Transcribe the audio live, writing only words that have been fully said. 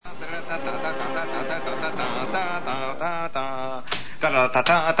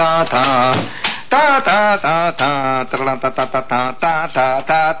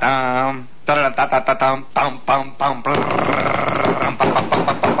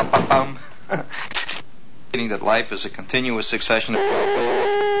That life is a continuous succession of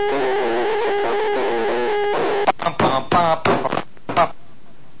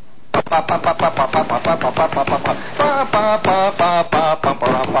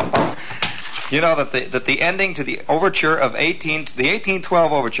you know that the ending to the overture of the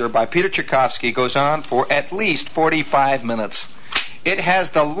 1812 overture by Peter Tchaikovsky goes on for at least 45 minutes. It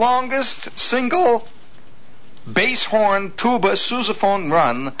has the longest single bass horn tuba sousaphone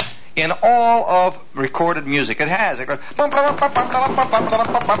run in all of recorded music. It has. It goes.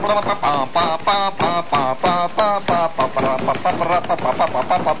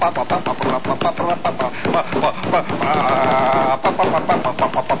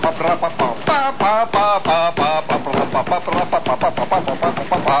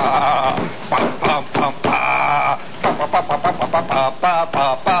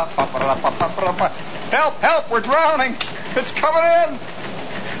 Help! Help! We're drowning! It's coming in!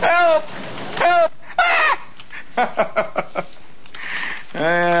 Help! Help!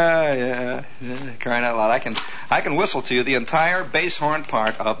 Ah! Yeah. Crying out loud. I can whistle to you the entire bass horn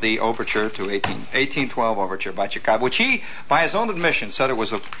part of the overture to 1812 overture by Tchaikovsky, which he, by his own admission, said it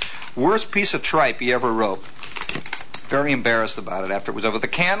was the worst piece of tripe he ever wrote. Very embarrassed about it after it was over. The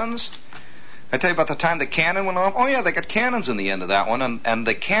cannons, I tell you about the time the cannon went off. Oh yeah, they got cannons in the end of that one, and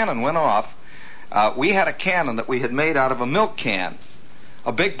the cannon went off. We had a cannon that we had made out of a milk can.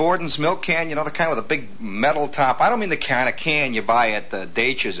 A big Borden's milk can, you know, the kind with a big metal top. I don't mean the kind of can you buy at the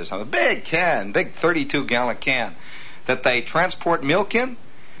Daches or something. A big can, big 32-gallon can that they transport milk in.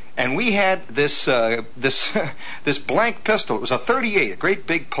 And we had this this blank pistol. It was a 38, a great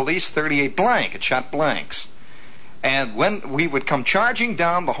big police 38 blank. It shot blanks. And when we would come charging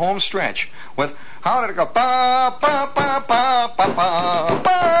down the home stretch with, how did it go? Ba ba ba ba ba ba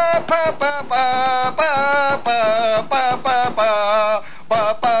ba ba ba ba ba ba ba ba ba.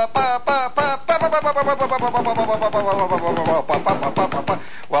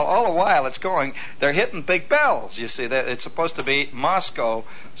 Well, all the while it's going, they're hitting big bells. You see, it's supposed to be Moscow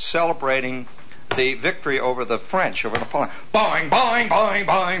celebrating the victory over the French, over Napoleon. Boing, boing, boing,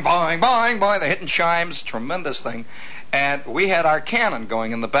 boing, boing, boing, boing. They're hitting chimes, tremendous thing. And we had our cannon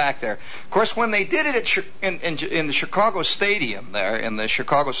going in the back there. Of course, when they did it in the Chicago Stadium there, in the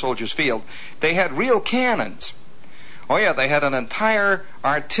Chicago Soldiers Field, they had real cannons. Oh yeah, they had an entire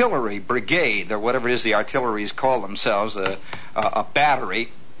artillery brigade, or whatever it is the artilleries call themselves, a battery,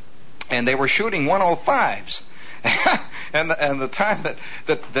 and they were shooting 105s. and the time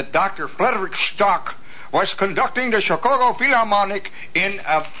that Dr. Frederick Stock was conducting the Chicago Philharmonic in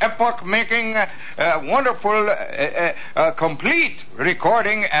an epoch-making, wonderful, complete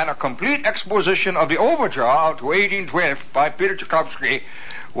recording and a complete exposition of the overture to 1812 by Peter Tchaikovsky.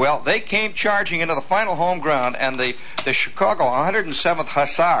 Well, they came charging into the final home ground, and the Chicago 107th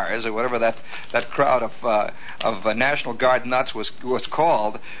Hussars, or whatever that crowd of National Guard nuts was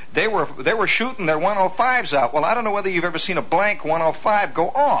called, they were shooting their 105s out. Well, I don't know whether you've ever seen a blank 105 go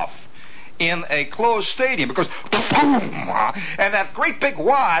off in a closed stadium, because boom, and that great big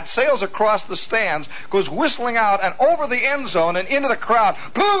wad sails across the stands, goes whistling out and over the end zone and into the crowd.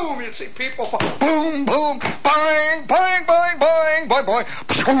 Boom! You'd see people boom, boom, bang, bang, bang, bang, bang, bang.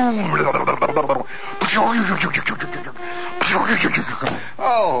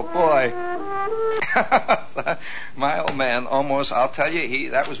 Oh boy. My old man almost, I'll tell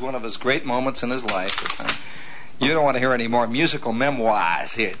you, that was one of his great moments in his life. You don't want to hear any more musical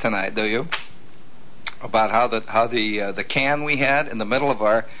memoirs here tonight, do you? About how the can we had in the middle of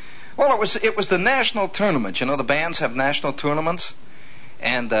our, well, it was the national tournament. You know, the bands have national tournaments,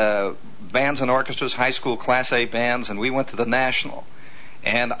 and bands and orchestras, high school Class A bands, and we went to the national.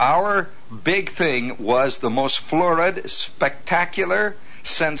 And our big thing was the most florid, spectacular,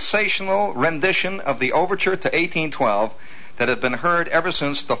 sensational rendition of the overture to 1812 that had been heard ever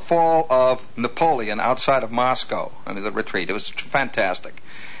since the fall of Napoleon outside of Moscow, I mean, the retreat. It was fantastic.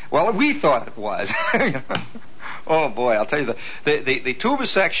 Well, we thought it was. Oh boy, I'll tell you, the tuba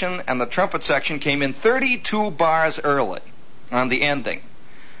section and the trumpet section came in 32 bars early on the ending,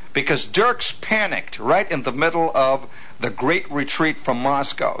 because Dirks panicked right in the middle of the great retreat from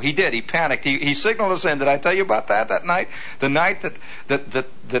Moscow. He did. He panicked. He signaled us in. Did I tell you about that night? The night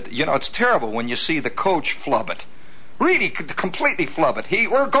that you know, it's terrible when you see the coach flub it. really completely flub it.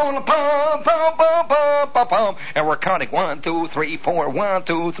 We're going to pum, pum, pum, pum, pum, pum, and we're counting 1, 2, 3, 4, 1,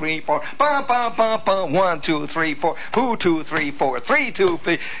 2, 3, 4, pum, pum, pum, pum, 1, 2, 3, 4, 2, 2, 3, 4, 3, 2,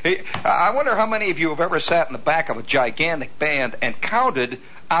 3. I wonder how many of you have ever sat in the back of a gigantic band and counted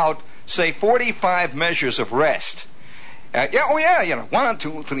out, say, 45 measures of rest. Yeah, 1,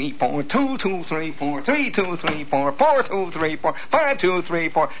 2, 3, 4, 2, 2, 3, 4, 3, 2, 3, 4, 4, 2, 3, 4, 5, 2, 3,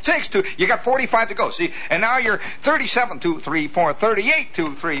 4, 6, 2. You got 45 to go, see? And now you're 37, 2, 3, 4, 38,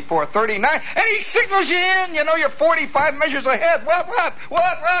 2, 3, 4, 39. And he signals you in. You're 45 measures ahead. What?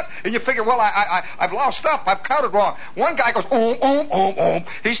 And you figure, well, I've lost up. I've counted wrong. One guy goes,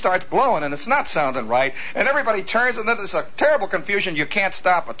 He starts blowing, and it's not sounding right. And everybody turns, and then there's a terrible confusion. You can't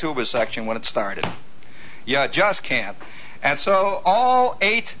stop a tuba section when it started. You just can't. And so all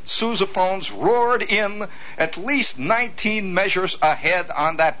 8 sousaphones roared in at least 19 measures ahead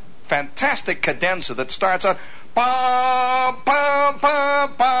on that fantastic cadenza that starts on bum, bum,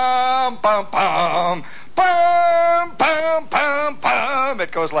 bum, bum, bum, bum, bum, bum, bum, bum.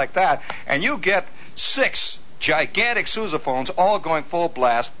 It goes like that. And you get 6 gigantic sousaphones all going full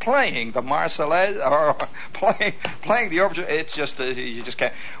blast, playing the Marseillaise or playing the overture. It's just, you just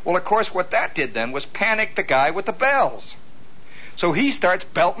can't. Well, of course, what that did then was panic the guy with the bells. So he starts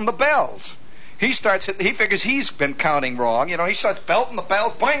belting the bells. He figures he's been counting wrong. He starts belting the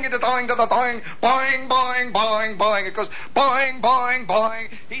bells. Boing, da doing, da doing, boing, boing, boing, boing. It goes boing, boing, boing.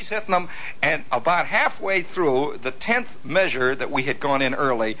 He's hitting them. And about halfway through the 10th measure that we had gone in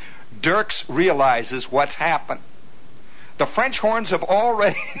early, Dirks realizes what's happened. The French horns are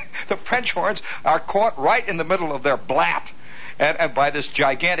caught right in the middle of their blat. And by this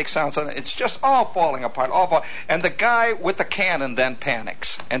gigantic sound, it's just all falling apart. And the guy with the cannon then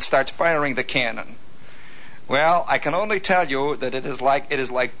panics and starts firing the cannon. Well, I can only tell you that it is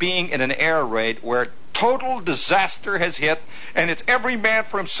like being in an air raid where total disaster has hit, and it's every man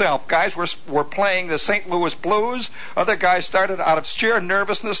for himself. Guys were playing the St. Louis Blues. Other guys started out of sheer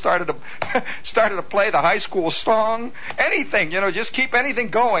nervousness, started to play the high school song. Anything, just keep anything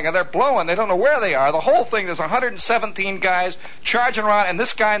going. And they're blowing. They don't know where they are. The whole thing, there's 117 guys charging around, and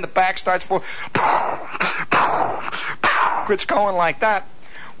this guy in the back starts for. It's going like that.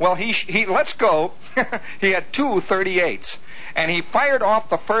 Well, he lets go. He had 2 38s, and he fired off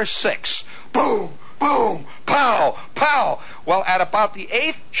the first 6. Boom, boom, pow, pow. Well, at about the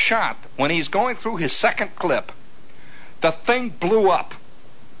 8th shot, when he's going through his second clip, the thing blew up.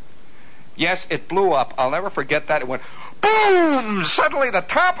 Yes, it blew up. I'll never forget that. It went boom! Suddenly the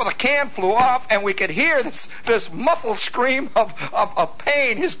top of the can flew off, and we could hear this muffled scream of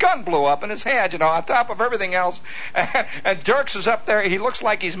pain. His gun blew up in his head, on top of everything else. And Dirks is up there. He looks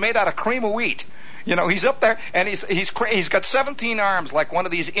like he's made out of cream of wheat. He's up there, and he's got 17 arms like one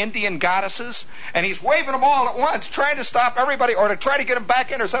of these Indian goddesses, and he's waving them all at once, trying to stop everybody or to try to get them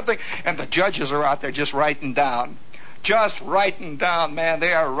back in or something. And the judges are out there just writing down. Just writing down, man.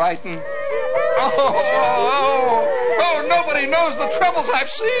 They are writing. Oh, nobody knows the troubles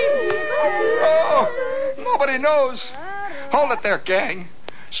I've seen. Oh, nobody knows. Hold it there, gang.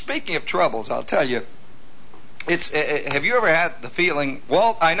 Speaking of troubles, I'll tell you. Have you ever had the feeling,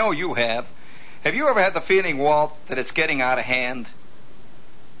 Walt, I know you have. Have you ever had the feeling, Walt, that it's getting out of hand?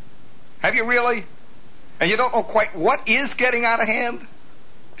 Have you really? And you don't know quite what is getting out of hand?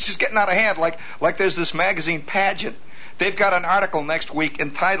 It's just getting out of hand, like there's this magazine pageant. They've got an article next week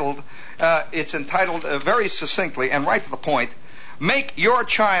entitled, very succinctly and right to the point, "Make Your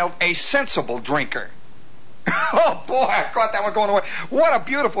Child a Sensible Drinker." Oh, boy, I caught that one going away. What a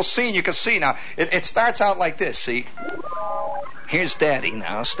beautiful scene you can see now. It starts out like this, see? Here's Daddy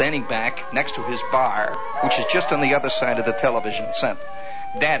now, standing back next to his bar, which is just on the other side of the television set.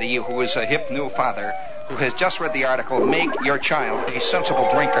 Daddy, who is a hip new father, who has just read the article, "Make Your Child a Sensible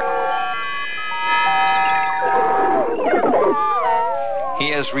Drinker." He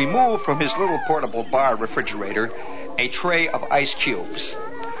has removed from his little portable bar refrigerator a tray of ice cubes.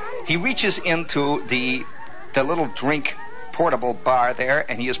 He reaches into the little drink portable bar there,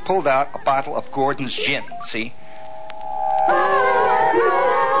 and he has pulled out a bottle of Gordon's gin, see?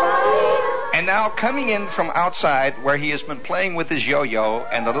 And now coming in from outside where he has been playing with his yo-yo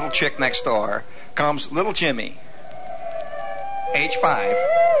and the little chick next door comes little Jimmy, age 5.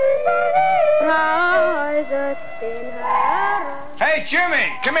 Hey,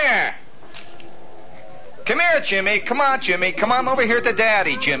 Jimmy, come here. Come here, Jimmy. Come on, Jimmy. Come on over here to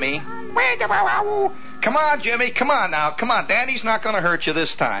Daddy, Jimmy. Come on, Jimmy. Come on now. Come on. Daddy's not going to hurt you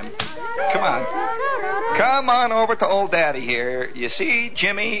this time. Come on. Come on over to old Daddy here. You see,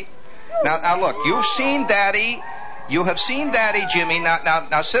 Jimmy? Now look, you've seen Daddy. You have seen Daddy, Jimmy.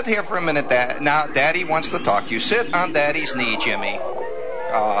 Now sit here for a minute. Now, Daddy wants to talk to you. Sit on Daddy's knee, Jimmy.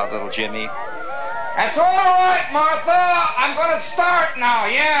 Oh, little Jimmy. That's all right, Martha. I'm going to start now.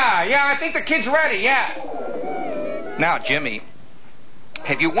 Yeah, I think the kid's ready, yeah. Now, Jimmy,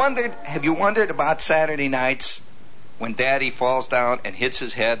 have you wondered about Saturday nights when Daddy falls down and hits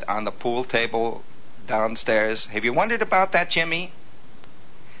his head on the pool table downstairs? Have you wondered about that, Jimmy?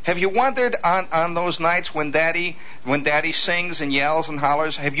 Have you wondered on those nights when Daddy sings and yells and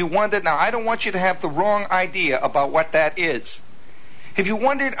hollers? Have you wondered? Now, I don't want you to have the wrong idea about what that is. Have you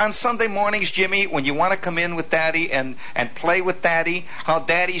wondered on Sunday mornings, Jimmy, when you want to come in with Daddy and play with Daddy, how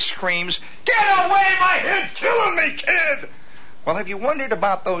Daddy screams, "Get away, my head's killing me, kid!" Well, have you wondered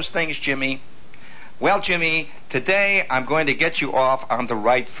about those things, Jimmy? Well, Jimmy, today I'm going to get you off on the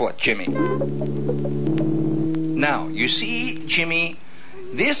right foot, Jimmy. Now, you see, Jimmy,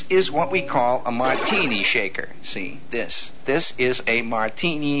 this is what we call a martini shaker. See, this is a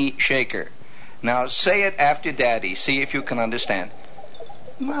martini shaker. Now, say it after Daddy. See if you can understand.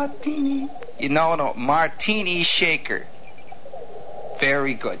 Martini. No, martini shaker.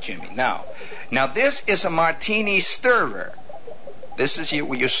 Very good, Jimmy. Now, this is a martini stirrer. This is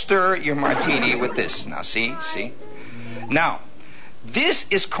you stir your martini with this. Now, see? Now, this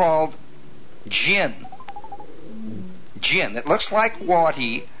is called gin. Gin. It looks like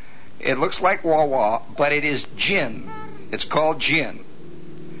Watty. It looks like Wawa, but it is gin. It's called gin.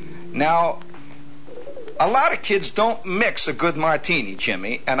 Now, a lot of kids don't mix a good martini,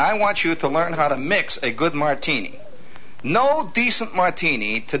 Jimmy, and I want you to learn how to mix a good martini. No decent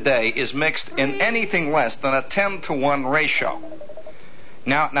martini today is mixed in anything less than a 10-to-1 ratio.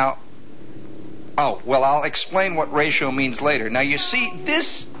 Now, I'll explain what ratio means later. Now, you see,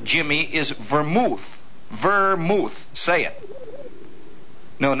 this, Jimmy, is vermouth. Vermouth. Say it.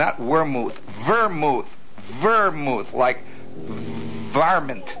 No, not wormouth. Vermouth. Vermouth. Like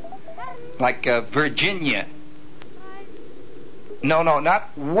varmint. Like Virginia. No,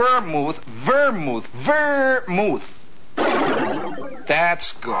 not wormouth. Vermouth. Vermouth.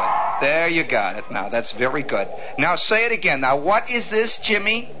 That's good. There you got it. Now, that's very good. Now, say it again. Now, what is this,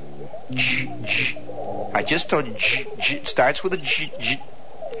 Jimmy? I just told you. It starts with a G.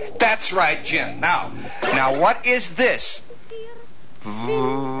 That's right, gin. Now, what is this?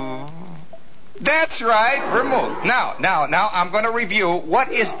 That's right, vermouth. Now, I'm going to review.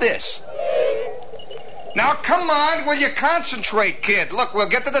 What is this? Now, come on, will you concentrate, kid? Look, we'll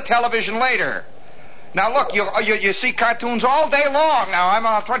get to the television later. Now, look, you see cartoons all day long. Now,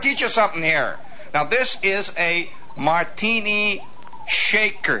 I'll try to teach you something here. Now, this is a martini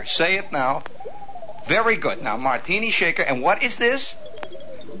shaker. Say it now. Very good. Now, martini shaker. And what is this?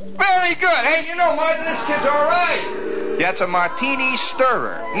 Very good. Hey, you know what? This kid's all right. That's a martini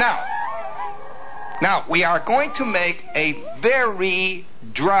stirrer. Now, we are going to make a very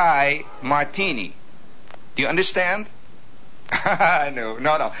dry martini. Do you understand?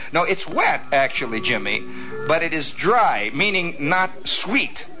 No. It's wet, actually, Jimmy. But it is dry, meaning not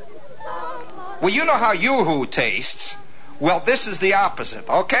sweet. Well, you know how Yoo-hoo tastes. Well, this is the opposite,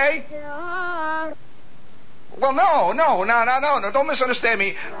 okay? Well, no, don't misunderstand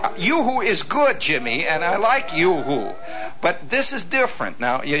me. Yoo-hoo is good, Jimmy, and I like Yoo-hoo. But this is different.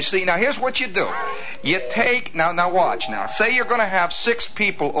 Now, you see, here's what you do. You take, now watch now. Say you're going to have 6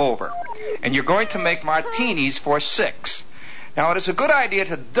 people over, and you're going to make martinis for 6. Now, it is a good idea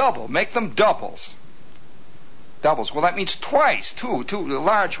to make them doubles. Doubles. Well, that means twice, two, a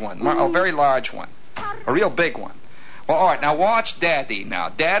large one, a very large one, a real big one. Well, all right, now watch Daddy. Now,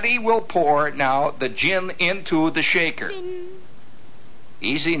 Daddy will pour now the gin into the shaker.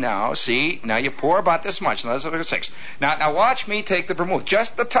 Easy now, see? Now you pour about this much. Now, that's 6. Now watch me take the vermouth.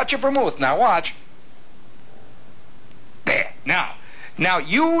 Just a touch of vermouth. Now watch. There. Now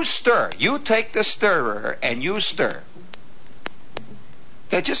you stir. You take the stirrer and you stir.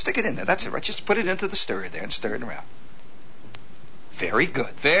 There, just stick it in there. That's it, right? Just put it into the stirrer there and stir it around. Very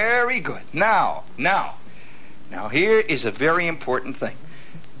good. Very good. Now, here is a very important thing.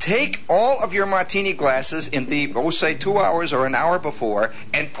 Take all of your martini glasses in say 2 hours or an hour before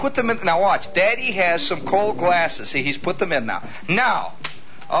and put them in. Now watch, Daddy has some cold glasses. See, he's put them in now.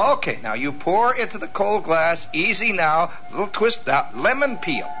 Okay, now you pour into the cold glass. Easy now. A little twist out. Lemon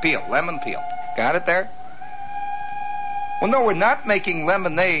peel. Lemon peel. Got it there? Well, no, we're not making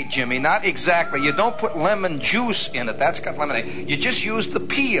lemonade, Jimmy. Not exactly. You don't put lemon juice in it. That's got lemonade. You just use the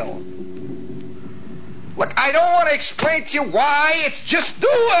peel. Look, I don't want to explain to you why. It's just do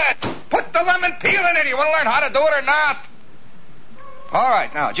it. Put the lemon peel in it. You want to learn how to do it or not? All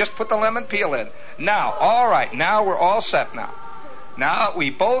right, now, just put the lemon peel in. Now, all right, now we're all set now. Now we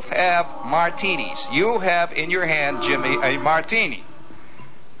both have martinis. You have in your hand, Jimmy, a martini.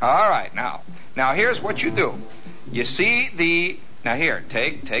 All right, now here's what you do. You see the... Now here,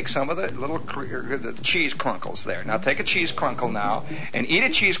 take some of the little the cheese crunkles there. Now take a cheese crunkle now and eat a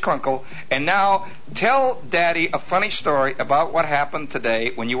cheese crunkle. And now tell Daddy a funny story about what happened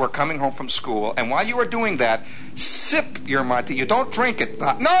today when you were coming home from school. And while you were doing that, sip your martini. You don't drink it.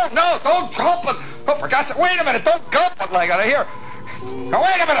 No, don't gulp it. Oh, for God's sake, wait a minute, don't gulp it like that. Here. Now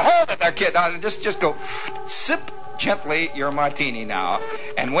wait a minute, hold it there, kid. Now just go sip gently your martini now.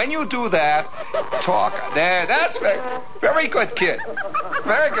 And when you do that, talk. There, that's very good, kid.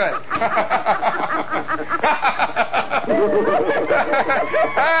 Very good. All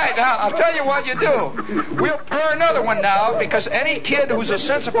right, now, I'll tell you what you do. We'll pour another one now, because any kid who's a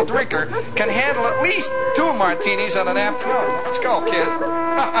sensible drinker can handle at least 2 martinis in an afternoon. Let's go, kid.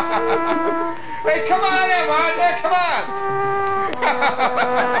 Hey, come on in, Martha, come on.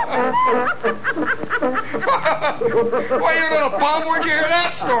 Why, you little bum, where'd you hear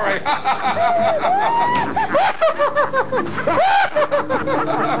that story?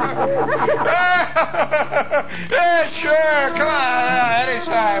 Yeah, sure, come on,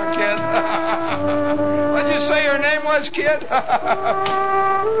 anytime, kid. What'd you say your name was, kid?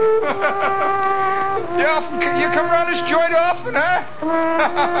 You come around this joint often, huh?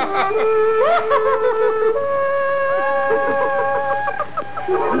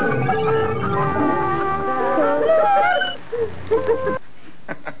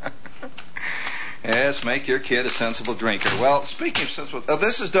 Yes, make your kid a sensible drinker. Well, speaking of sensible,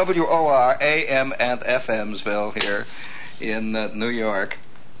 this is WOR AM and FMsville here in New York,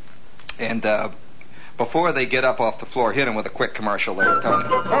 and before they get up off the floor, hit them with a quick commercial there, Tony.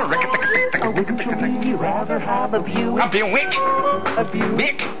 Would you rather have a Buick? A Buick? A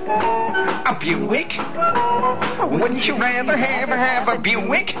Buick? A Buick? Wouldn't you rather have a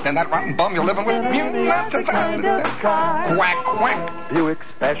Buick than that rotten bum you're living with? Quack, quack. Buick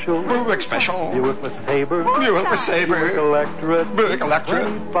Special. Buick Special. Buick LeSabre. Buick LeSabre. Buick Electra. Buick Electra.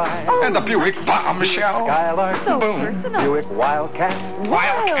 And the Buick Bombshell. Skylark. So Boom. personal. Buick Wildcat.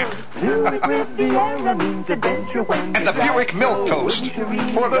 Wildcat. Buick Riviera means adventure when And the Buick Milk Toast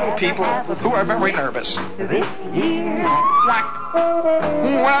for little people who are very nervous. this year. Quack.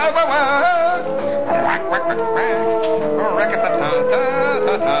 Wah, wah, wah. Quack, quack, quack, quack.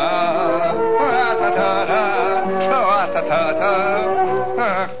 Rack-a-ta-ta-ta-ta-ta. Wa-ta-ta-ta. Wa-ta-ta-ta.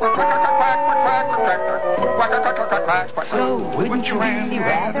 Quack, quack, quack, quack, quack, quack, quack, quack, quack, quack, quack, quack. So Wouldn't you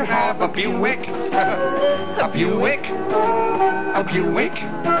rather have a Buick? A Buick? A Buick?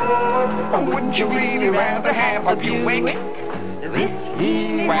 Or wouldn't you really rather have a Buick? this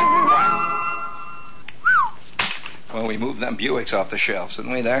year. Quack, quack. Well, we moved them Buicks off the shelves,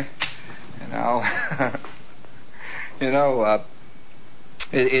 didn't we, there?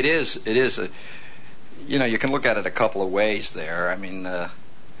 It is a, you can look at it a couple of ways there. I mean, that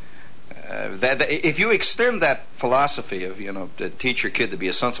if you extend that philosophy of, to teach your kid to be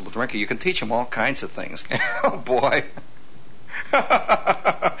a sensible drinker, you can teach him all kinds of things. Oh, boy.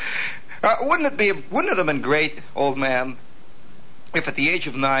 Wouldn't it have been great, old man, if at the age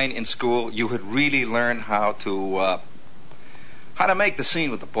of 9 in school you had really learned how to make the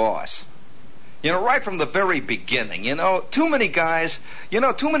scene with the boss? Right from the very beginning. Too many guys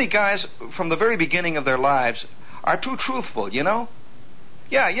from the very beginning of their lives are too truthful, Yeah,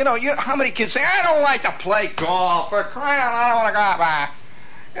 how many kids say, I don't like to play golf, for crying out loud, I don't want to go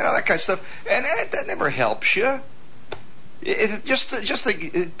out, that kind of stuff. And that never helps you. Just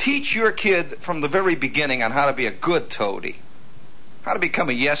to teach your kid from the very beginning on how to be a good toady. How to become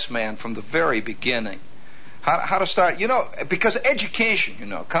a yes man from the very beginning. How to start, because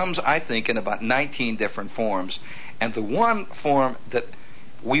education, comes, I think, in about 19 different forms. And the one form that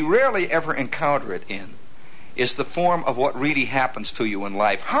we rarely ever encounter it in is the form of what really happens to you in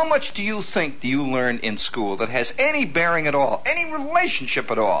life. How much do you learn in school that has any bearing at all, any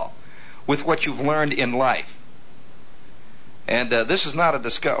relationship at all with what you've learned in life? And this is not a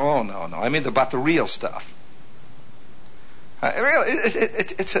discussion. Oh, no. I mean about the real stuff. I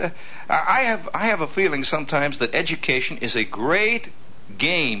have a feeling sometimes that education is a great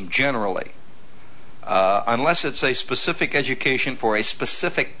game generally, unless it's a specific education for a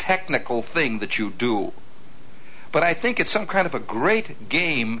specific technical thing that you do. But I think it's some kind of a great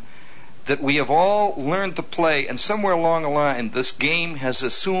game that we have all learned to play, and somewhere along the line, this game has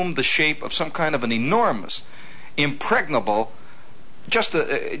assumed the shape of some kind of an enormous, impregnable, just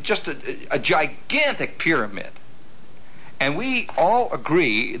a gigantic pyramid. And we all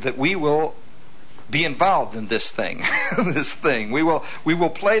agree that we will be involved in this thing. We will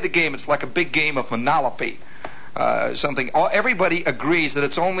play the game. It's like a big game of Monopoly. Everybody agrees that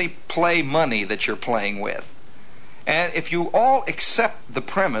it's only play money that you're playing with. And if you all accept the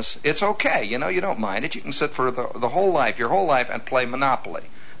premise, it's okay. You don't mind it. You can sit for the whole life, your whole life, and play Monopoly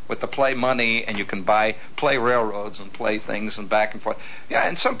with the play money, and you can play railroads and play things and back and forth. Yeah,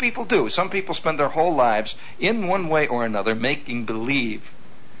 and some people do. Some people spend their whole lives in one way or another making believe.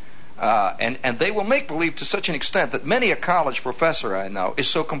 And they will make believe to such an extent that many a college professor I know is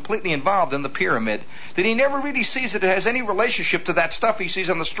so completely involved in the pyramid that he never really sees that it has any relationship to that stuff he sees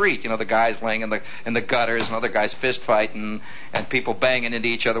on the street. The guys laying in the gutters and other guys fist fighting and people banging into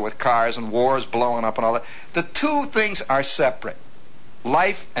each other with cars and wars blowing up and all that. The two things are separate: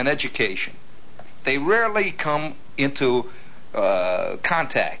 life and education. They rarely come into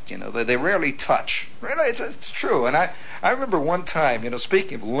contact. They rarely touch. Really, it's true. And I remember one time,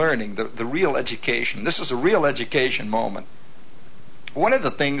 speaking of learning, the real education. This is a real education moment. One of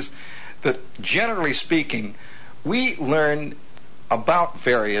the things that, generally speaking, we learn about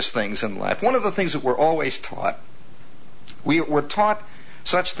various things in life. One of the things that we're always taught, we're taught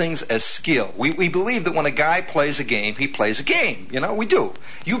such things as skill. We believe that when a guy plays a game, he plays a game. We do.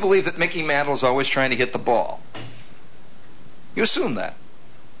 You believe that Mickey Mantle is always trying to hit the ball. You assume that.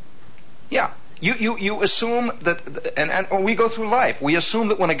 Yeah. You assume that, and when we go through life, we assume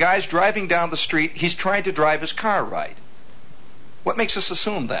that when a guy's driving down the street, he's trying to drive his car right. What makes us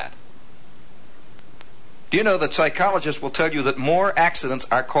assume that? Do you know that psychologists will tell you that more accidents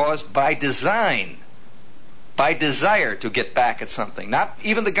are caused by design, by desire to get back at something, not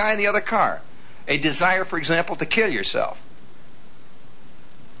even the guy in the other car. A desire, for example, to kill yourself.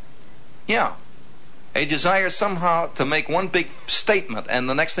 Yeah. A desire somehow to make one big statement, and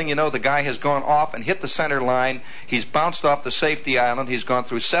the next thing you know, the guy has gone off and hit the center line. He's bounced off the safety island. He's gone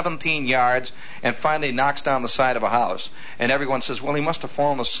through 17 yards and finally knocks down the side of a house. And everyone says, well, he must have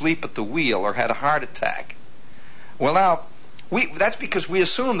fallen asleep at the wheel or had a heart attack. Well, now, that's because we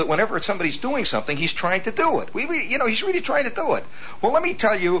assume that whenever somebody's doing something, he's trying to do it. He's really trying to do it. Well, let me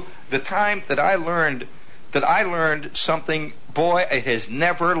tell you the time that I learned something. Boy, it has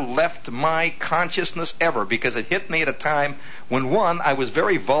never left my consciousness ever, because it hit me at a time when, one, I was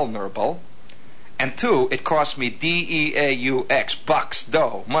very vulnerable, and two, it cost me D-E-A-U-X, bucks,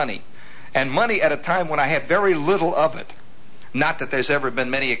 dough, money. And money at a time when I had very little of it. Not that there's ever been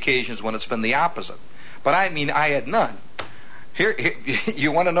many occasions when it's been the opposite. But I had none. Here,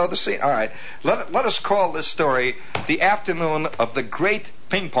 you want to know the scene? All right. Let us call this story The Afternoon of the Great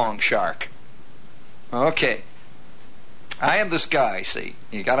Ping Pong Shark. Okay. I am this guy, see.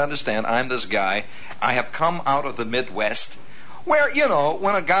 You got to understand, I'm this guy. I have come out of the Midwest where,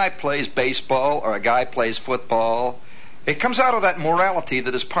 when a guy plays baseball or a guy plays football, it comes out of that morality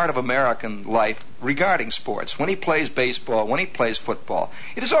that is part of American life regarding sports. When he plays baseball, when he plays football,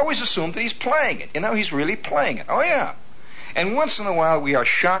 it is always assumed that he's playing it. He's really playing it. Oh, yeah. And once in a while we are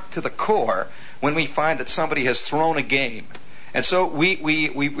shocked to the core when we find that somebody has thrown a game. And so we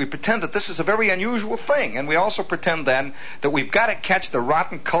pretend that this is a very unusual thing, and we also pretend then that we've got to catch the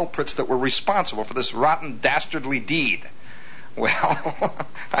rotten culprits that were responsible for this rotten, dastardly deed. Well,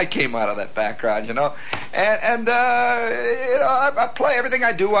 I came out of that background, and I play everything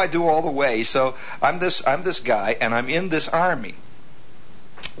I do all the way. So I'm this guy, and I'm in this army,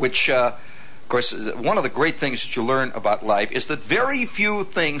 which, of course, one of the great things that you learn about life is that very few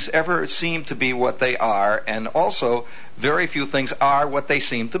things ever seem to be what they are, and also very few things are what they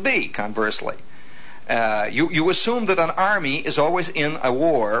seem to be, conversely. You assume that an army is always in a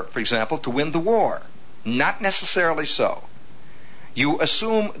war, for example, to win the war. Not necessarily so. You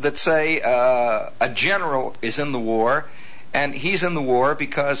assume that, say, a general is in the war, and he's in the war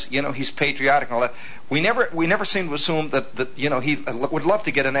because, he's patriotic and all that. We never seem to assume that he would love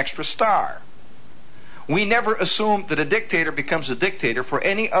to get an extra star. We never assume that a dictator becomes a dictator for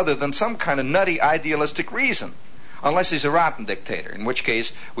any other than some kind of nutty idealistic reason. Unless he's a rotten dictator, in which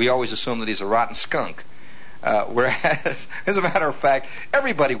case we always assume that he's a rotten skunk. Whereas, as a matter of fact,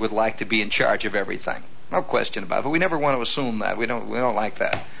 everybody would like to be in charge of everything. No question about it. But we never want to assume that. We don't like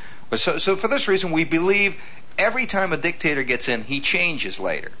that. But so for this reason, we believe every time a dictator gets in, he changes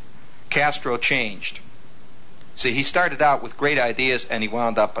later. Castro changed. See, he started out with great ideas, and he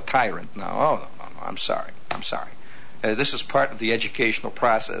wound up a tyrant. No, I'm sorry. This is part of the educational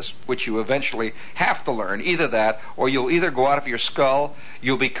process, which you eventually have to learn. Either that, or you'll either go out of your skull,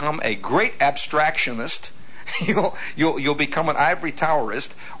 you'll become a great abstractionist, you'll become an ivory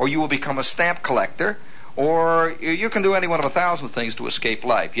towerist, or you will become a stamp collector, or you can do any one of 1,000 things to escape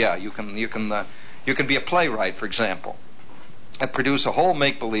life. Yeah, you can be a playwright, for example, and produce a whole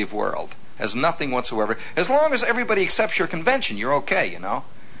make-believe world. Has nothing whatsoever. As long as everybody accepts your convention, you're okay,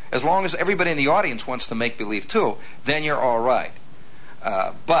 as long as everybody in the audience wants to make believe too, then you're all right.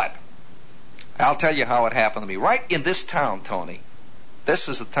 But I'll tell you how it happened to me. Right in this town, Tony. This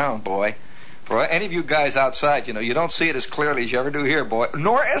is the town, boy. For any of you guys outside, you don't see it as clearly as you ever do here, boy,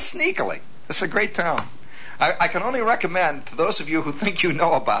 nor as sneakily. It's a great town. I can only recommend to those of you who think you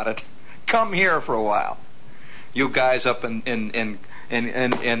know about it, come here for a while. You guys up in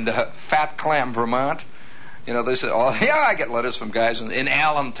Fat Clam, Vermont. They say, oh, yeah, I get letters from guys in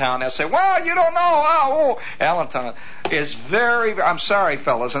Allentown. They'll say, well, you don't know. Oh, Allentown is I'm sorry,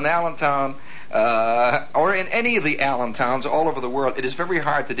 fellas, in Allentown, or in any of the Allentowns all over the world, it is very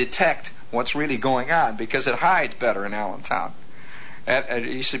hard to detect what's really going on because it hides better in Allentown. And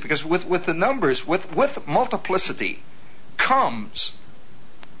you see, because with the numbers, with multiplicity comes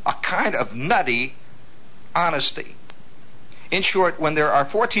a kind of nutty honesty. In short, when there are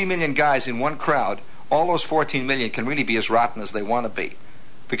 14 million guys in one crowd, all those 14 million can really be as rotten as they want to be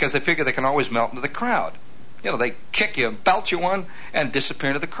because they figure they can always melt into the crowd. They kick you, belt you one, and disappear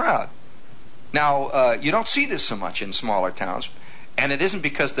into the crowd. Now, you don't see this so much in smaller towns, and it isn't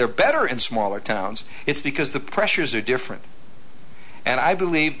because they're better in smaller towns, it's because the pressures are different. And I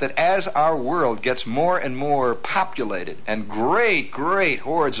believe that as our world gets more and more populated and great, great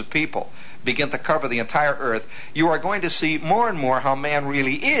hordes of people begin to cover the entire earth, you are going to see more and more how man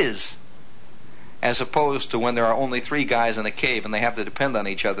really is, as opposed to when there are only 3 guys in a cave and they have to depend on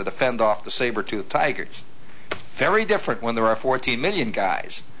each other to fend off the saber-toothed tigers. Very different when there are 14 million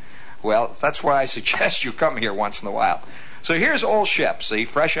guys. Well, that's why I suggest you come here once in a while. So here's old Shep, see,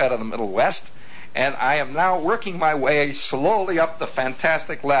 fresh out of the Middle West, and I am now working my way slowly up the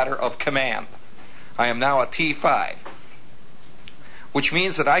fantastic ladder of command. I am now a T5, which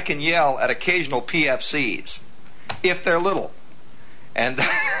means that I can yell at occasional PFCs, if they're little, and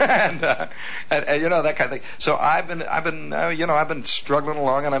that kind of thing. So I've been struggling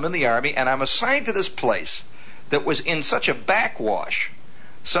along, and I'm in the Army, and I'm assigned to this place that was in such a backwash,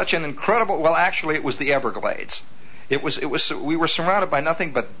 such an incredible. Well, actually, it was the Everglades. We were surrounded by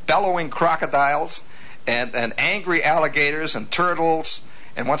nothing but bellowing crocodiles and angry alligators and turtles,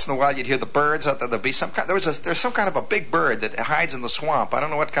 and once in a while you'd hear the birds out there. There's some kind of a big bird that hides in the swamp. I don't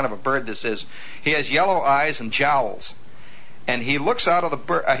know what kind of a bird this is. He has yellow eyes and jowls, and he looks out of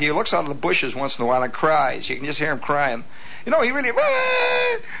the bushes once in a while and cries. You can just hear him crying. He really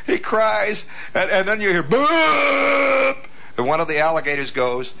he cries, and then you hear boop. And one of the alligators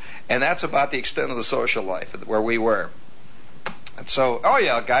goes, and that's about the extent of the social life where we were. And so,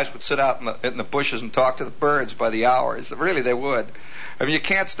 guys would sit out in the bushes and talk to the birds by the hours. Really, they would. I mean,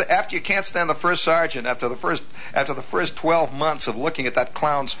 after you can't stand the first sergeant after the first 12 months of looking at that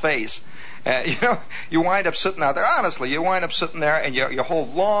clown's face. You wind up sitting out there. Honestly, you wind up sitting there and you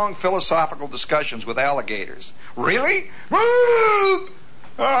hold long philosophical discussions with alligators. Really?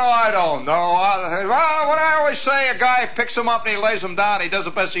 Oh, I don't know. What I always say, a guy picks him up and he lays him down. He does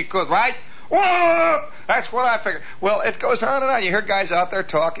the best he could, right? Whoa! That's what I figured. Well, it goes on and on. You hear guys out there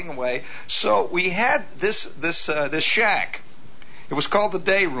talking away. So we had this shack. It was called the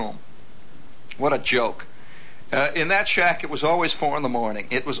day room. What a joke. In that shack, it was always 4 in the morning.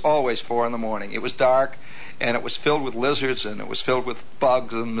 It was always 4 in the morning. It was dark, and it was filled with lizards, and it was filled with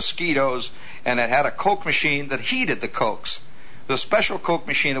bugs and mosquitoes, and it had a Coke machine that heated the Cokes. The special Coke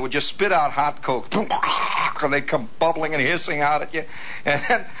machine that would just spit out hot Coke, and they'd come bubbling and hissing out at you.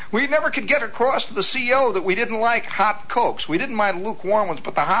 And we never could get across to the CO that we didn't like hot Cokes. We didn't mind lukewarm ones,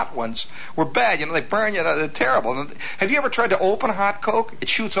 but the hot ones were bad. They burn you. They're terrible. Have you ever tried to open hot Coke? It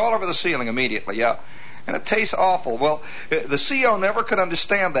shoots all over the ceiling immediately, yeah. And it tastes awful. Well, the CO never could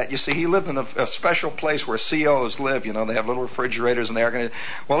understand that. You see, he lived in a special place where COs live. They have little refrigerators and air conditioning.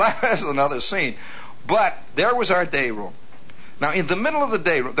 Well, that's another scene. But there was our day room. Now, in the middle of the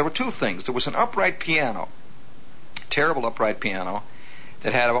day room, there were 2 things. There was an upright piano, terrible upright piano,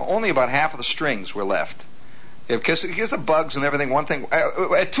 that had only about half of the strings were left. Because the bugs and everything, one thing,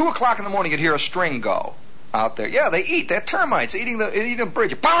 at 2 o'clock in the morning, you'd hear a string go out there. Yeah, they eat. They're termites eating the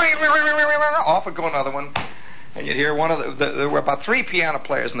bridge. Off would go another one. And you'd hear there were about 3 piano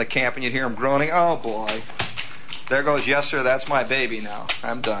players in the camp, and you'd hear them groaning, oh, boy. There goes, yes, sir, that's my baby now.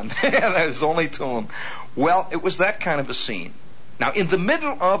 I'm done. There's only 2 of them. Well, it was that kind of a scene. Now, in the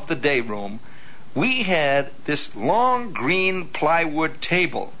middle of the day room, we had this long green plywood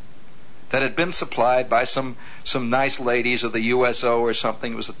table that had been supplied by some nice ladies of the USO or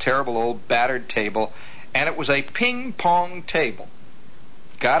something. It was a terrible old battered table, and it was a ping pong table.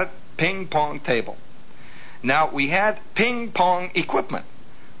 Got it? Ping pong table. Now, we had ping pong equipment.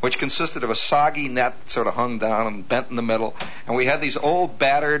 which consisted of a soggy net that sort of hung down and bent in the middle. And we had these old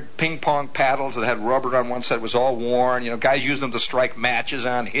battered ping pong paddles that had rubber on one side. It was all worn. Guys used them to strike matches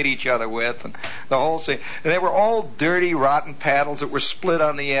on, hit each other with, and the whole thing. And they were all dirty, rotten paddles that were split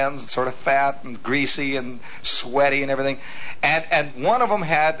on the ends, and sort of fat and greasy and sweaty and everything. And one of them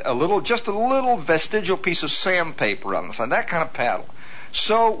had just a little vestigial piece of sandpaper on the side, that kind of paddle.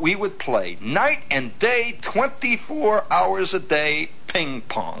 So we would play night and day, 24 hours a day, ping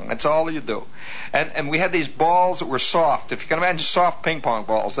pong. That's all you do. And we had these balls that were soft. If you can imagine soft ping pong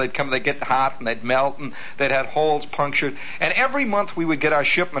balls, they'd get hot and they'd melt and they'd had holes punctured. And every month we would get our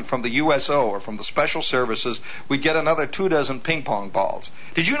shipment from the USO or from the Special Services. We'd get another 24 ping pong balls.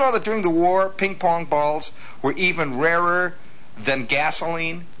 Did you know that during the war, ping pong balls were even rarer than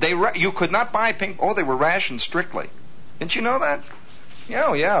gasoline? You could not buy they were rationed strictly. Didn't you know that?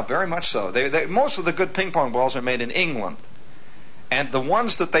 Yeah, very much so. Most of the good ping pong balls are made in England. And the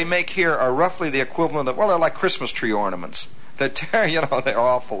ones that they make here are roughly the equivalent of, they're like Christmas tree ornaments. They're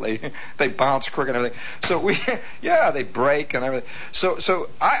awful. They bounce crooked and everything. So they break and everything. So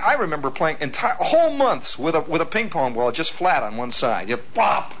I remember playing whole months with a ping pong ball just flat on one side. You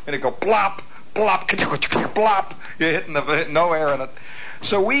plop, and it go plop, plop, plop. You're hitting no air in it.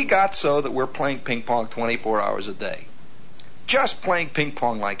 So we got so that we're playing ping pong 24 hours a day. Just playing ping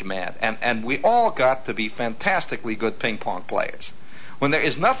pong like mad. And we all got to be fantastically good ping pong players. When there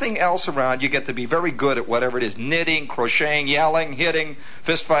is nothing else around, you get to be very good at whatever it is. Knitting, crocheting, yelling, hitting,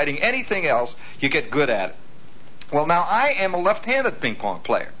 fist fighting, anything else, you get good at it. Well, now I am a left-handed ping pong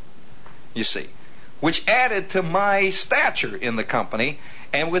player, you see, which added to my stature in the company.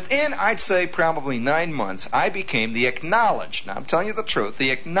 And within, I'd say, probably 9 months, I became the acknowledged, now I'm telling you the truth,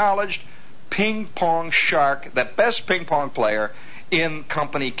 the acknowledged ping pong shark, the best ping pong player in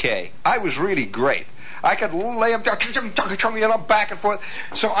Company K. I was really great. I could lay him down, back and forth.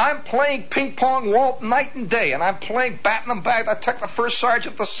 So I'm playing ping pong night and day, and I'm batting them back. I took the first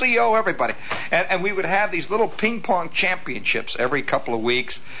sergeant, the CO, everybody. And we would have these little ping pong championships every couple of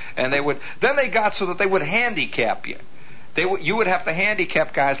weeks. And then they got so that they would handicap you. You would have to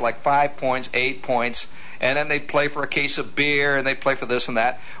handicap guys like 5 points, 8 points, and then they'd play for a case of beer, and they'd play for this and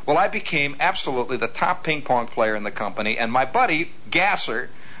that. Well, I became absolutely the top ping pong player in the company, and my buddy,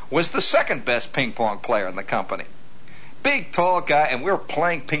 Gasser, was the second best ping pong player in the company. Big, tall guy, and we were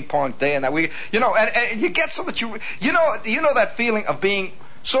playing ping pong day and night. And you get so that you know that feeling of being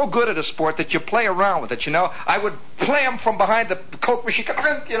so good at a sport that you play around with it, I would play him from behind the Coke machine,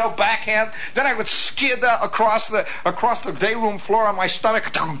 backhand. Then I would skid across the day room floor on my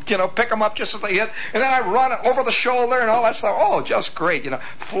stomach, pick them up just as they hit. And then I'd run over the shoulder and all that stuff. Oh, just great,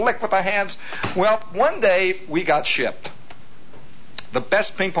 flick with the hands. Well, one day we got shipped. The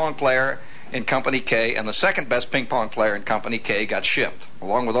best ping pong player in Company K and the second best ping pong player in Company K got shipped,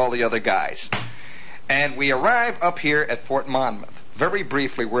 along with all the other guys. And we arrive up here at Fort Monmouth. Very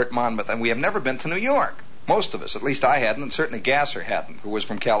briefly, we're at Monmouth, and we have never been to New York. Most of us, at least I hadn't, and certainly Gasser hadn't, who was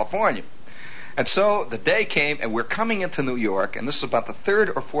from California. And so the day came, and we're coming into New York, and this is about the third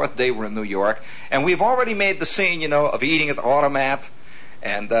or fourth day we're in New York, and we've already made the scene, of eating at the automat,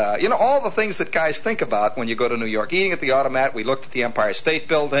 and, all the things that guys think about when you go to New York. Eating at the automat, we looked at the Empire State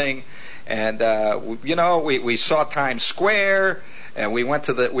Building, and, we saw Times Square, and we went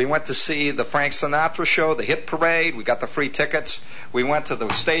to see the Frank Sinatra show, the Hit Parade. We got the free tickets. We went to the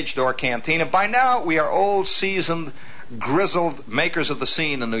Stage Door Canteen. And by now, we are old, seasoned, grizzled makers of the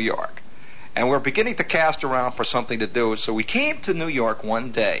scene in New York. And we're beginning to cast around for something to do. So we came to New York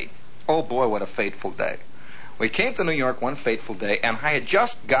one day. Oh, boy, what a fateful day. We came to New York one fateful day, and I had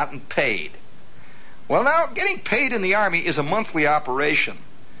just gotten paid. Well, now, getting paid in the Army is a monthly operation.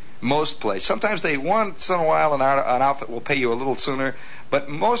 Most places. Sometimes once in a while an outfit will pay you a little sooner, but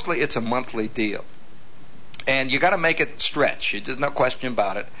mostly it's a monthly deal. And you got to make it stretch. There's no question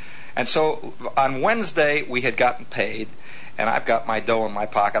about it. And so on Wednesday we had gotten paid, and I've got my dough in my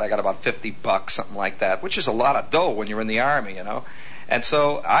pocket. I got about $50, something like that, which is a lot of dough when you're in the Army, And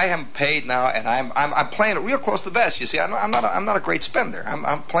so I am paid now, and I'm playing it real close to the vest. You see, I'm not a great spender.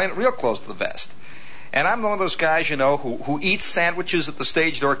 I'm playing it real close to the vest. And I'm one of those guys, who eats sandwiches at the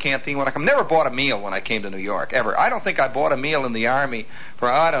Stage Door Canteen when I come. Never bought a meal when I came to New York, ever. I don't think I bought a meal in the Army for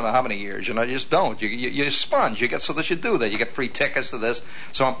I don't know how many years. You just don't. You sponge. You get so that you do that. You get free tickets to this.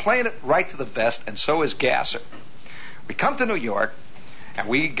 So I'm playing it right to the vest, and so is Gasser. We come to New York, and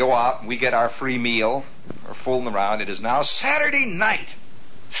we go out, and we get our free meal. We're fooling around. It is now Saturday night.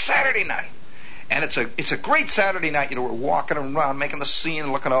 Saturday night. And it's a great Saturday night. We're walking around, making the scene,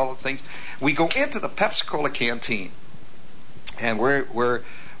 and looking at all the things. We go into the Pepsi-Cola canteen, and we're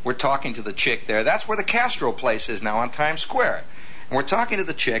talking to the chick there. That's where the Castro place is now on Times Square. And we're talking to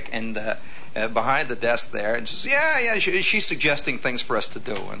the chick and behind the desk there, and says, yeah, she's suggesting things for us to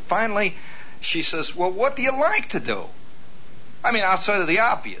do. And finally, she says, well, what do you like to do? I mean, outside of the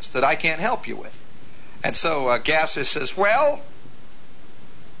obvious that I can't help you with. And so Gasser says, well,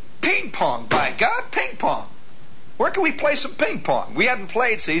 ping pong, by God, ping pong. Where can we play some ping pong? We hadn't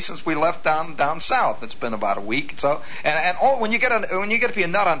played, since we left down south. It's been about a week. So, when you get to be a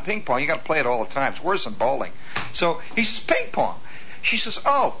nut on ping pong, you got to play it all the time. It's worse than bowling. So he says, ping pong. She says,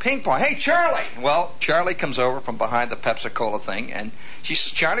 oh, ping pong. Hey, Charlie. Well, Charlie comes over from behind the Pepsi-Cola thing, and she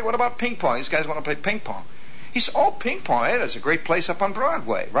says, Charlie, what about ping pong? These guys want to play ping pong. He says, oh, ping pong. Hey, there's a great place up on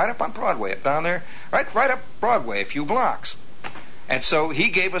Broadway. Right up on Broadway, up down there. Right up Broadway, a few blocks. And so he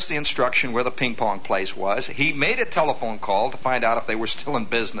gave us the instruction where the ping pong place was. He made a telephone call to find out if they were still in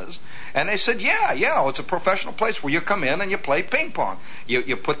business. And they said, yeah, it's a professional place where you come in and you play ping pong.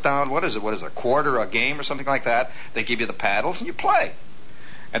 You put down, what is it, a quarter a game or something like that. They give you the paddles and you play.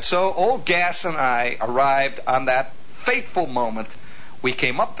 And so old Gas and I arrived on that fateful moment. We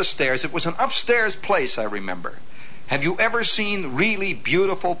came up the stairs. It was an upstairs place, I remember. Have you ever seen really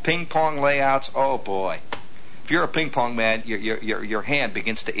beautiful ping pong layouts? Oh, boy. If you're a ping pong man, your hand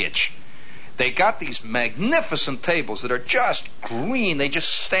begins to itch. They got these magnificent tables that are just green. They just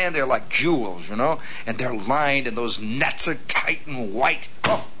stand there like jewels, and they're lined, and those nets are tight and white.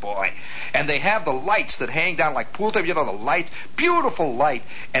 Oh, boy. And they have the lights that hang down like pool tables, the light, beautiful light.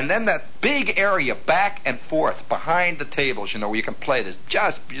 And then that big area back and forth behind the tables, where you can play. It's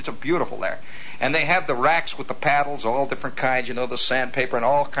beautiful there. And they have the racks with the paddles, all different kinds, the sandpaper and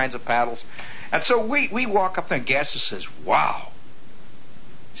all kinds of paddles. And so we walk up there, and Gasser says, wow.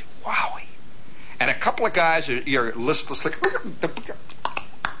 I say, wowie. And a couple of guys are listless, like, like,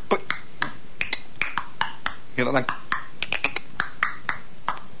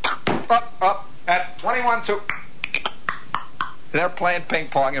 up, at 21-2. They're playing ping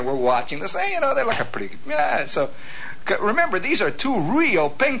pong, and we're watching this. Hey, they're looking pretty good. Yeah, so remember, these are two real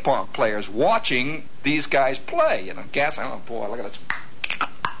ping pong players watching these guys play. Gasser, oh boy, look at this.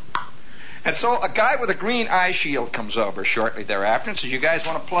 And so a guy with a green eye shield comes over shortly thereafter and says, you guys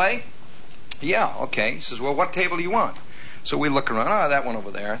want to play? Yeah, okay. He says, well, what table do you want? So we look around. Oh, that one over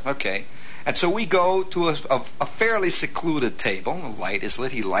there. Okay. And so we go to a fairly secluded table. The light is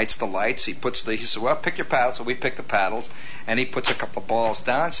lit. He lights the lights. He says, well, pick your paddles. So we pick the paddles. And he puts a couple of balls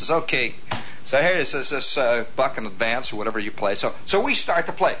down. He says, okay. So here it is, this buck in advance or whatever you play. So we start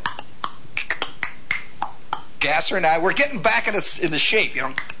to play. Gasser and I, we're getting back in the shape,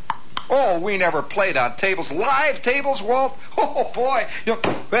 Oh, we never played on tables. Live tables, Walt? Oh, boy.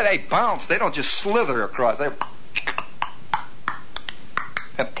 They bounce. They don't just slither across. They're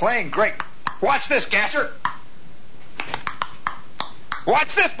playing great. Watch this, Gasser.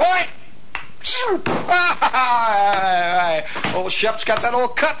 Watch this, boy. Old Shep's got that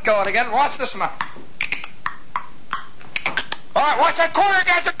old cut going again. Watch this now. All right, watch that corner,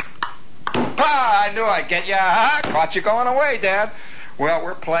 Gasser. I knew I'd get you. Caught you going away, Dad. Well,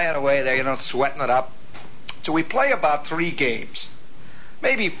 we're playing away there, sweating it up. So we play about 3 games,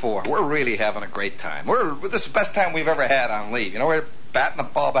 maybe 4. We're really having a great time. This is the best time we've ever had on leave. We're batting the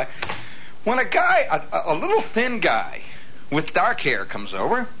ball back. When a guy, a little thin guy with dark hair comes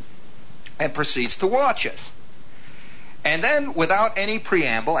over and proceeds to watch us. And then, without any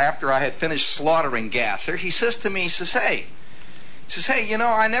preamble, after I had finished slaughtering Gasser, he says to me, hey,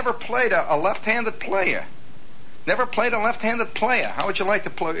 I never played a left-handed player. Never played a left-handed player. How would you like to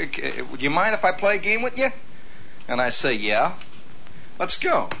play? Would you mind if I play a game with you? And I say, yeah. Let's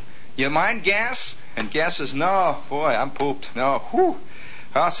go. You mind, Gas? And Gas says, no, boy, I'm pooped. No, whew.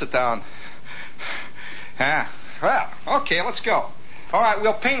 I'll sit down. Well, okay, let's go. All right,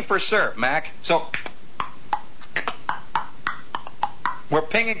 we'll ping for serve, Mac. So we're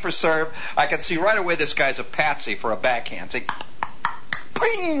pinging for serve. I can see right away this guy's a patsy for a backhand. See,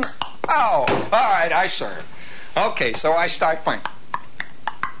 ping, pow. All right, I serve. Okay, so I start playing.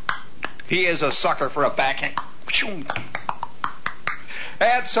 He is a sucker for a backhand.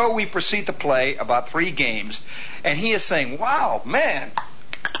 And so we proceed to play about 3 games, and he is saying, wow, man,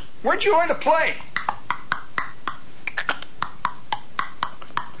 where'd you learn to play?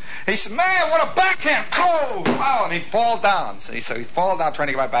 He said, man, what a backhand. Oh, wow, and he'd fall down. So he'd fall down trying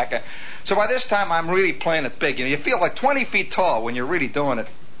to get my backhand. So by this time, I'm really playing it big. You feel like 20 feet tall when you're really doing it.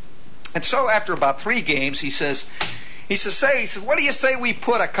 And so after about 3 games, he says, what do you say we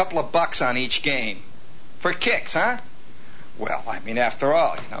put a couple of bucks on each game for kicks, huh? Well, I mean, after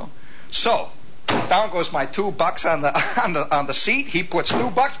all, So down goes my $2 on the seat. He puts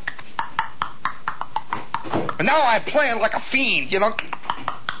 $2. And now I'm playing like a fiend,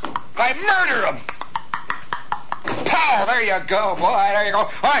 I murder him. Pow! There you go, boy. There you go. All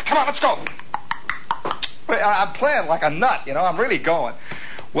right, come on, let's go. I'm playing like a nut, I'm really going.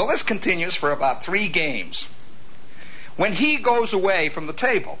 Well, this continues for about 3 games. When he goes away from the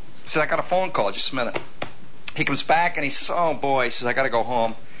table, he says, I got a phone call, just a minute. He comes back and he says, oh boy, he says, I got to go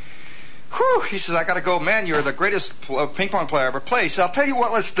home. Whew, he says, I got to go. Man, you're the greatest ping pong player I ever played. He says, I'll tell you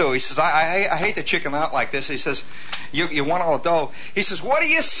what, let's do. He says, I hate to chicken out like this. He says, you want all the dough. He says, what do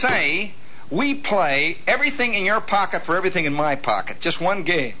you say we play everything in your pocket for everything in my pocket? Just one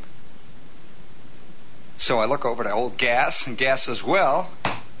game. So I look over to old Gas, and Gas says, well,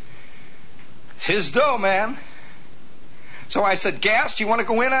 it's his dough, man. So I said, Gas, do you want to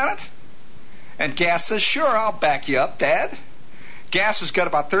go in on it? And Gas says, sure, I'll back you up, Dad. Gas has got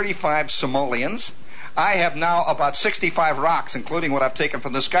about 35 simoleons. I have now about 65 rocks, including what I've taken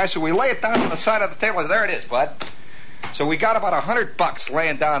from this guy. So we lay it down on the side of the table. There it is, bud. So we got about $100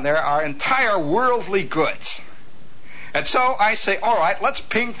 laying down there, our entire worldly goods. And so I say, all right, let's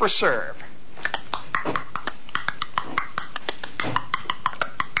ping for serve.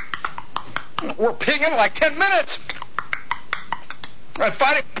 We're pinging like 10 minutes. And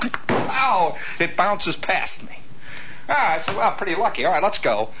finally, ow, it bounces past me. I said, well, pretty lucky. All right, let's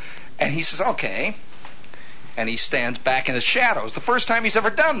go. And he says, okay. And he stands back in the shadows. The first time he's ever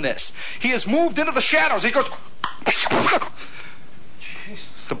done this. He has moved into the shadows. He goes,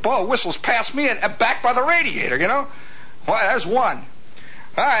 the ball whistles past me and back by the radiator, Well, there's one.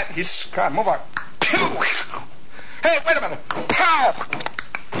 All right, he's, God, move on. Hey, wait a minute. Pow!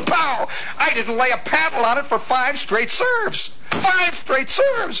 Pow! I didn't lay a paddle on it for 5 straight serves. 5 straight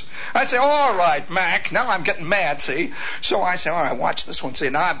serves. I say, all right, Mac. Now I'm getting mad, see? So I say, all right, watch this one. See,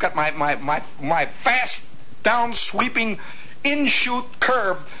 now I've got my fast down sweeping in-shoot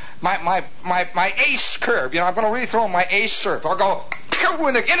curve, my ace curve. I'm going to really throw my ace serve. I'll go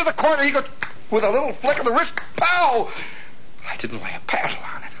into the corner. He goes with a little flick of the wrist. Pow! I didn't lay a paddle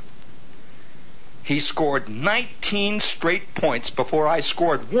on it. He scored 19 straight points before I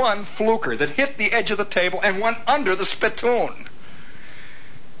scored one fluker that hit the edge of the table and went under the spittoon.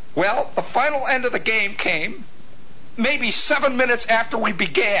 Well, the final end of the game came maybe 7 minutes after we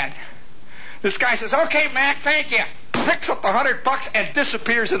began. This guy says, okay, Mac, thank you. Picks up the $100 and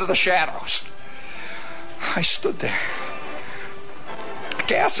disappears into the shadows. I stood there.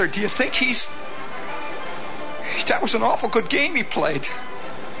 Gasser, do you think that was an awful good game he played.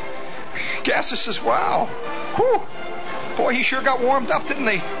 Gasser says, wow, whew, boy, he sure got warmed up, didn't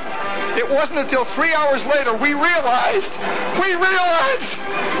he? It wasn't until 3 hours later we realized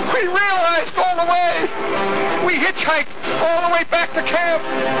all the way. We hitchhiked all the way back to camp.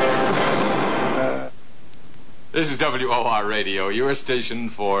 This is WOR Radio, your station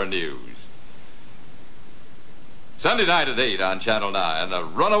for news. Sunday night at 8 on Channel 9, a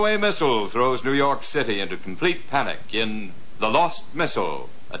runaway missile throws New York City into complete panic in The Lost Missile,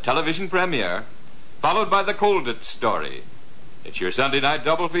 a television premiere, followed by the Colditz story. It's your Sunday night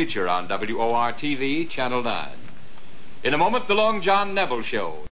double feature on WOR TV, Channel 9. In a moment, the Long John Neville Show.